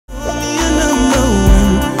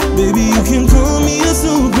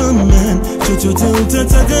Hey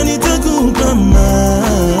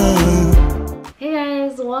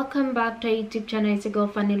guys, welcome back to our YouTube channel. It's your girl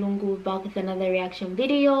Fanny Lungu, back with another reaction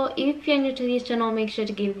video. If you're new to this channel, make sure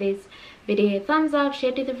to give this video a thumbs up,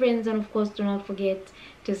 share it with your friends, and of course do not forget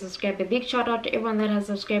to subscribe. A big shout out to everyone that has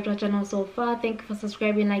subscribed to our channel so far. Thank you for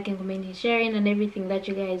subscribing, liking, commenting, sharing, and everything that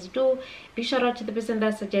you guys do. Big shout out to the person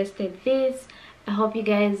that suggested this. I hope you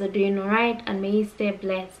guys are doing alright and may you stay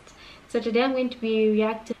blessed. So today I'm going to be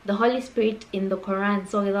reacting to the Holy Spirit in the Quran.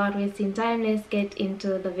 So without wasting time, let's get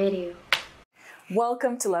into the video.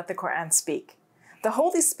 Welcome to Let the Quran Speak. The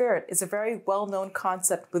Holy Spirit is a very well-known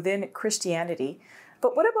concept within Christianity.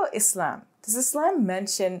 But what about Islam? Does Islam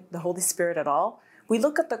mention the Holy Spirit at all? We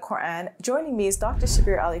look at the Quran. Joining me is Dr.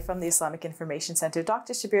 Shabir Ali from the Islamic Information Center.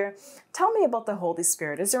 Dr. Shabir, tell me about the Holy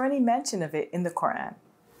Spirit. Is there any mention of it in the Quran?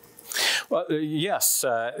 Well, yes.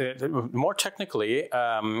 More technically,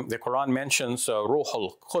 the Quran mentions Ruh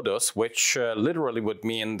al-Qudus, which literally would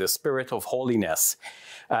mean the spirit of holiness.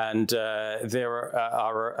 And there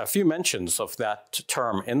are a few mentions of that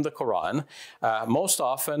term in the Quran. Most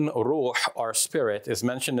often, Ruh, or spirit, is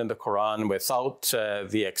mentioned in the Quran without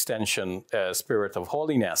the extension spirit of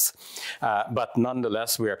holiness. But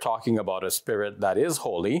nonetheless, we are talking about a spirit that is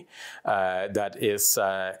holy, that is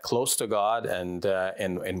close to God, and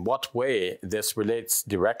in what way this relates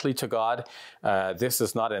directly to God, this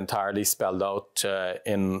is not entirely spelled out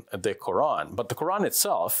in the Quran. But the Quran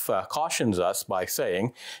itself cautions us by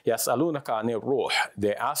saying, يَسْأَلُونَكَ عَنِ الرُّوحِ.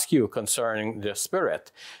 They ask you concerning the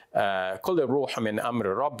spirit. قُلِ الرُّوحُ مِنْ أَمْرِ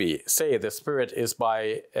رَبِّي. Say the spirit is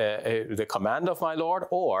by the command of my Lord,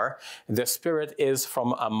 or the spirit is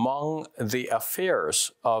from among the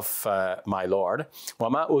affairs of my Lord.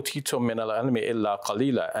 وَمَا أُوتِيتُم مِّنَ الْعِلْمِ إِلَّا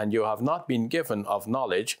قَلِيلًا. And you have not been given of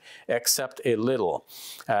knowledge except a little.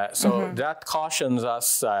 That cautions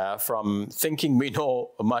us from thinking we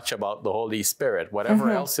know much about the Holy Spirit.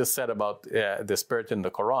 Whatever else is said about the Spirit in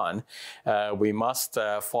the Quran, we must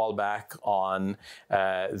fall back on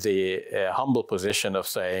the humble position of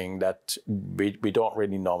saying that we don't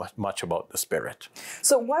really know much about the Spirit.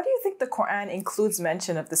 So why do you think the Quran includes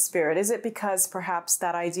mention of the Spirit? Is it because perhaps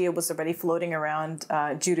that idea was already floating around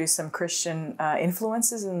due to some Christian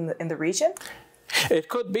influences in the region? It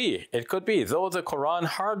could be. It could be. Though the Quran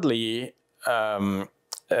hardly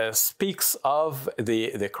speaks of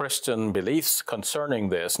the Christian beliefs concerning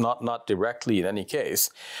this, not directly in any case,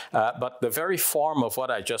 but the very form of what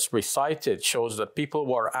I just recited shows that people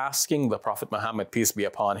were asking the Prophet Muhammad, peace be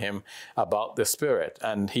upon him, about the Spirit,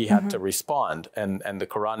 and he had to respond, and the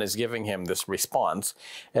Quran is giving him this response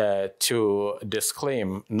to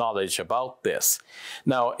disclaim knowledge about this.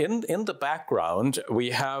 Now, in the background,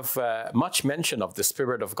 we have much mention of the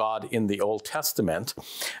Spirit of God in the Old Testament,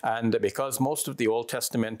 and because most of the Old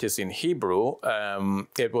Testament is in Hebrew,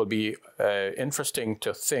 it will be interesting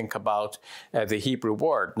to think about the Hebrew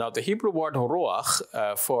word. Now, the Hebrew word ruach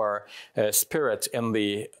for spirit in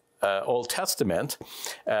the Old Testament,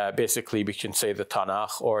 basically we can say the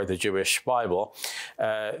Tanakh or the Jewish Bible,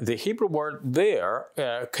 the Hebrew word there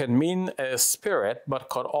can mean a spirit, but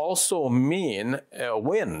could also mean a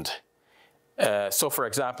wind. So, for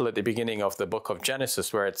example, at the beginning of the book of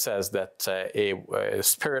Genesis, where it says that a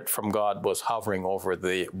spirit from God was hovering over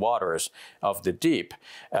the waters of the deep,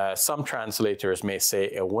 some translators may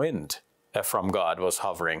say a wind from God was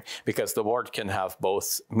hovering, because the word can have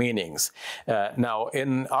both meanings. Now,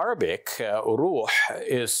 in Arabic, ruh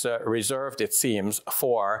is reserved, it seems,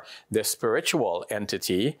 for the spiritual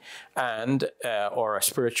entity and or a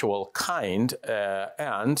spiritual kind,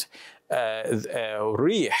 and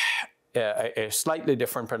rīh, a slightly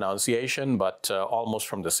different pronunciation, but almost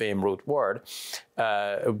from the same root word,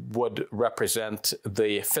 would represent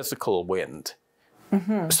the physical wind.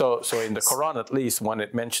 So in the Quran, at least, when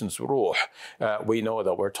it mentions ruh, we know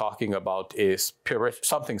that we're talking about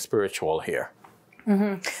something spiritual here.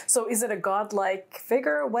 So is it a godlike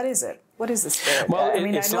figure? What is it? What is the Spirit? Well, I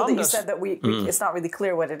mean, I know that you said that it's not really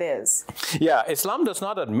clear what it is. Yeah, Islam does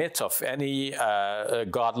not admit of any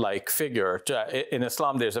godlike figure. In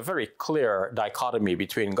Islam, there's a very clear dichotomy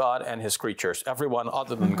between God and his creatures. Everyone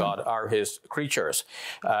other than God are his creatures.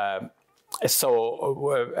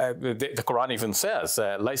 So the Quran even says,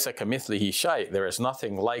 "Laysa kamithlihi shay." There is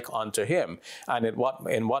nothing like unto him, and in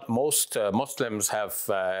what most Muslims have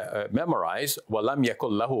memorized, "Walam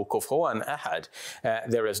yakul lahu kufuwan ahad."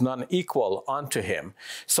 There is none equal unto him.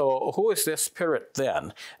 So who is this Spirit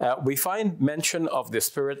then? We find mention of the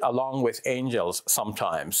Spirit along with angels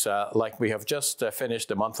sometimes, like we have just finished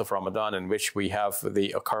the month of Ramadan, in which we have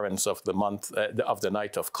the occurrence of the month of the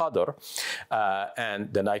night of Qadr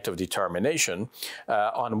and the night of determination. examination,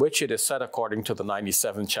 on which it is said according to the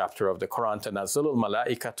 97th chapter of the Quran, تَنَزَّلُ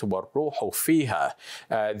الْمَلَائِكَةُ وَالرُّوحُ فِيهَا,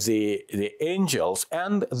 the angels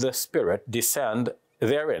and the spirit descend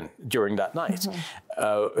therein during that night.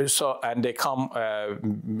 And they come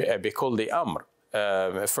بِكُلِّ أَمْرٍ.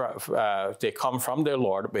 They come from their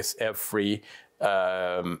Lord with every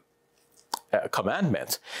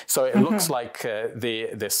commandment. So it looks like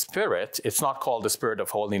the spirit, it's not called the spirit of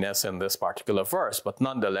holiness in this particular verse, but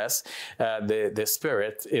nonetheless, the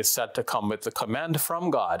spirit is said to come with the command from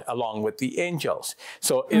God along with the angels.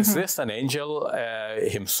 So is this an angel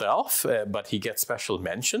himself, but he gets special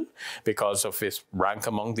mention because of his rank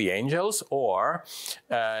among the angels, or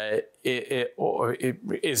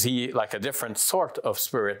is he like a different sort of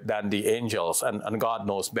spirit than the angels, and God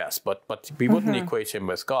knows best, but we wouldn't equate him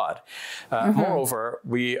with God. Moreover,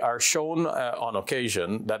 we are shown on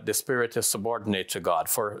occasion that the spirit is subordinate to God.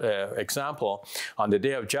 For example, on the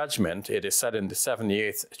day of judgment, it is said in the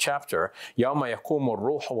 78th chapter, يَوْمَ يَقُومُ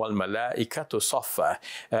الرُّوحُ وَالْمَلَائِكَةُ صَفًّا.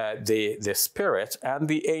 The spirit and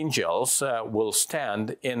the angels will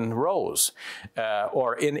stand in rows,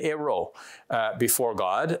 or in a row before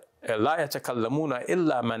God. لا يتكلمون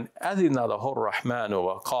إلا من أذن له الرحمن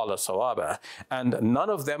وقال صوابا. And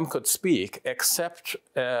none of them could speak except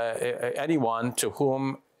anyone to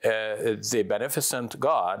whom the beneficent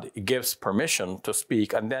God gives permission to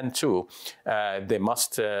speak, and then too they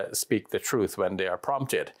must speak the truth when they are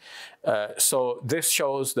prompted. So this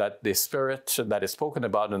shows that the spirit that is spoken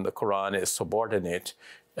about in the Quran is subordinate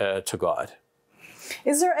to God.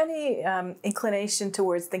 Is there any inclination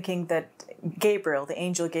towards thinking that Gabriel, the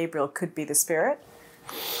angel Gabriel, could be the spirit?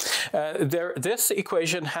 This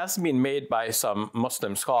equation has been made by some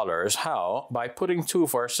Muslim scholars. How? By putting two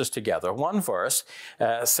verses together. One verse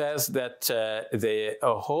says that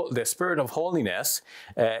the Spirit of Holiness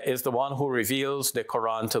is the one who reveals the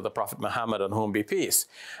Quran to the Prophet Muhammad, on whom be peace.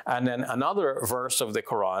 And then another verse of the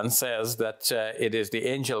Quran says that it is the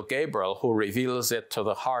angel Gabriel who reveals it to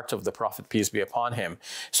the heart of the Prophet, peace be upon him.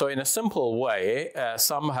 So in a simple way,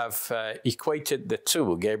 some have equated the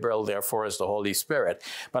two. Gabriel, therefore, is the Holy Spirit.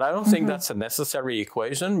 But I don't think that's a necessary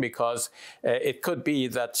equation, because it could be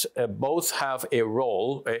that both have a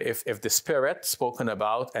role. If the spirit spoken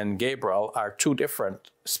about and Gabriel are two different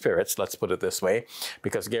spirits, let's put it this way,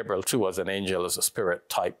 because Gabriel too was an angel, as a spirit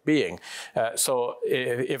type being. So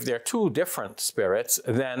if they're two different spirits,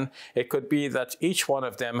 then it could be that each one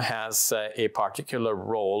of them has a particular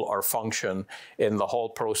role or function in the whole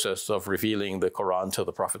process of revealing the Quran to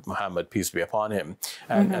the Prophet Muhammad, peace be upon him.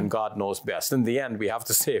 And God knows best. In the end, we have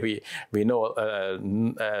to say we know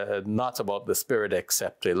not about the spirit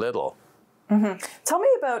except a little. Tell me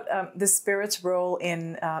about the spirit's role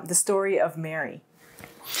in the story of Mary.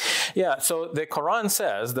 Yeah, so the Quran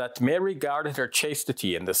says that Mary guarded her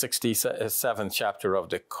chastity in the 67th chapter of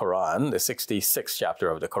the Quran, the 66th chapter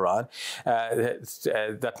of the Quran,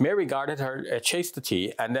 that Mary guarded her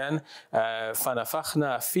chastity, and then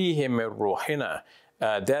فَنَفَخْنَا فِيهِ مِنْ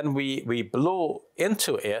رُوحِنَا, then we blew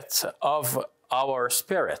into it of our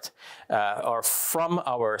spirit, or from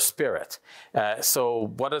our spirit.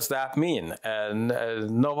 So what does that mean? And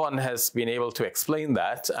no one has been able to explain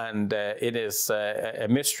that, and it is a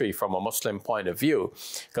mystery from a Muslim point of view,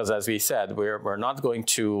 because as we said, we're not going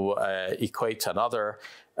to equate another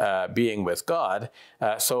being with God.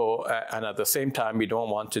 And at the same time, we don't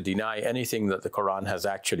want to deny anything that the Quran has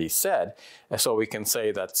actually said. So we can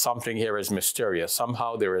say that something here is mysterious.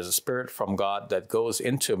 Somehow there is a spirit from God that goes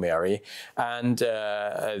into Mary, and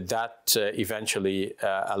that eventually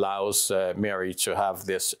allows Mary to have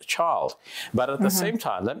this child. But at the same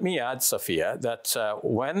time, let me add, Safiya, that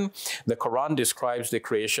when the Quran describes the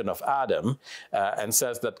creation of Adam and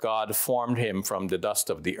says that God formed him from the dust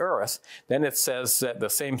of the earth, then it says the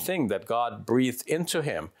same thing, that God breathed into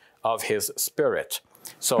him of his spirit.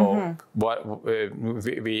 So what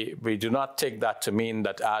we do not take that to mean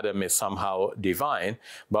that Adam is somehow divine,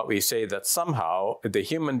 but we say that somehow the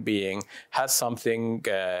human being has something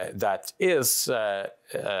that is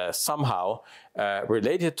somehow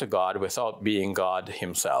related to God without being God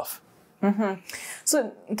himself.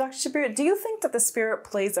 So, Dr. Shabir, do you think that the spirit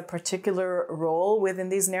plays a particular role within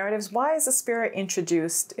these narratives? Why is the spirit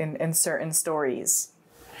introduced in certain stories?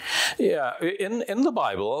 Yeah, in the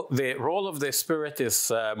Bible, the role of the Spirit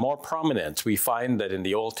is more prominent. We find that in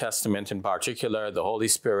the Old Testament in particular, the Holy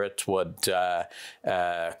Spirit would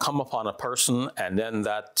come upon a person, and then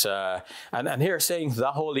that, and here saying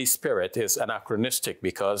the Holy Spirit is anachronistic,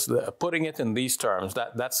 because putting it in these terms,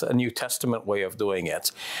 that's a New Testament way of doing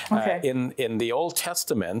it. Okay. In the Old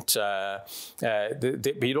Testament,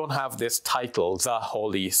 we don't have this title, the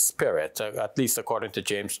Holy Spirit, at least according to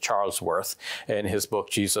James Charlesworth in his book,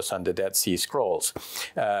 Jesus and the Dead Sea Scrolls.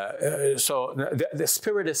 So the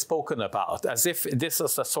Spirit is spoken about as if this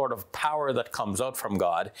is a sort of power that comes out from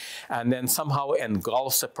God and then somehow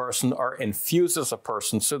engulfs a person or infuses a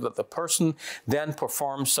person so that the person then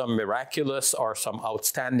performs some miraculous or some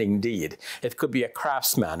outstanding deed. It could be a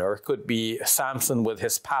craftsman, or it could be Samson with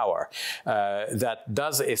his power that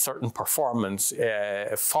does a certain performance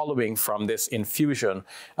following from this infusion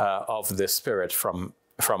of the Spirit from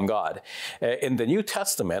God. In the New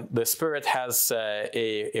Testament, the Spirit has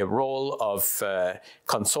a role of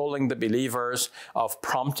consoling the believers, of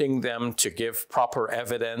prompting them to give proper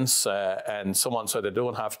evidence and so on, so they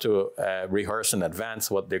don't have to rehearse in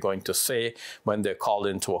advance what they're going to say when they're called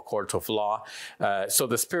into a court of law. So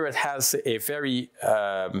the Spirit has a very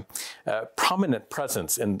prominent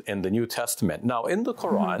presence in the New Testament. Now, in the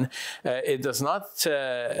Quran, it does not seem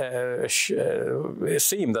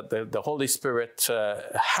that the Holy Spirit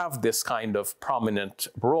have this kind of prominent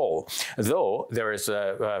role, though there is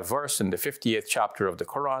a verse in the 58th chapter of the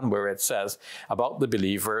Quran where it says about the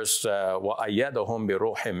believers, وَأَيَّدَهُمْ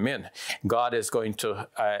بِرُوحٍ مِّنْهِ, God is going to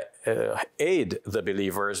aid the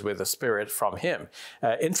believers with a spirit from him.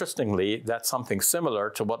 Interestingly, that's something similar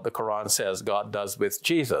to what the Quran says God does with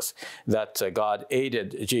Jesus, that God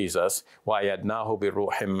aided Jesus, وَأَيَّدْنَاهُ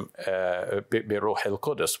بِرُوحِ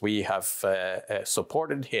الْقُدُسِ. We have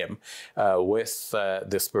supported him with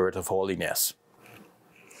the Spirit of holiness.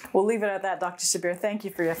 We'll leave it at that, Dr. Shabir. Thank you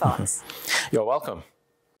for your thoughts. You're welcome.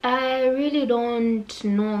 I really don't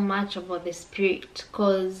know much about the Spirit,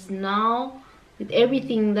 because now with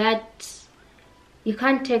everything that you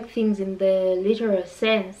can't take things in the literal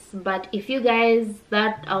sense, but if you guys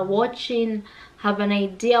that are watching have an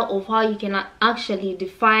idea of how you can actually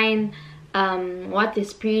define what the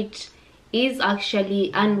Spirit is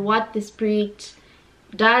actually and what the Spirit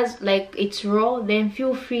does, like its role, then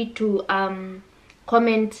feel free to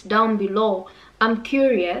comment down below. I'm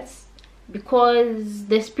curious because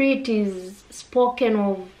the Spirit is spoken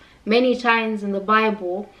of many times in the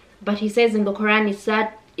Bible, but he says in the Quran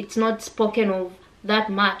it's not spoken of that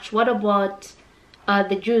much. What about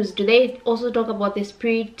the Jews? Do they also talk about the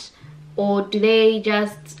Spirit, or do they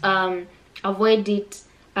just avoid it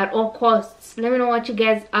at all costs? Let me know what you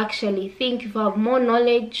guys actually think. If you have more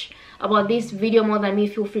knowledge about this video more than me,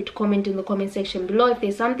 feel free to comment in the comment section below. If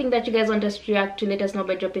there's something that you guys want us to react to, let us know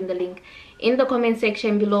by dropping the link in the comment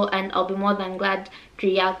section below, and I'll be more than glad to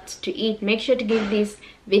react to it. Make sure to give this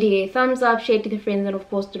video a thumbs up, share it with your friends, and of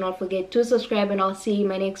course do not forget to subscribe, and I'll see you in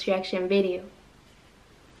my next reaction video.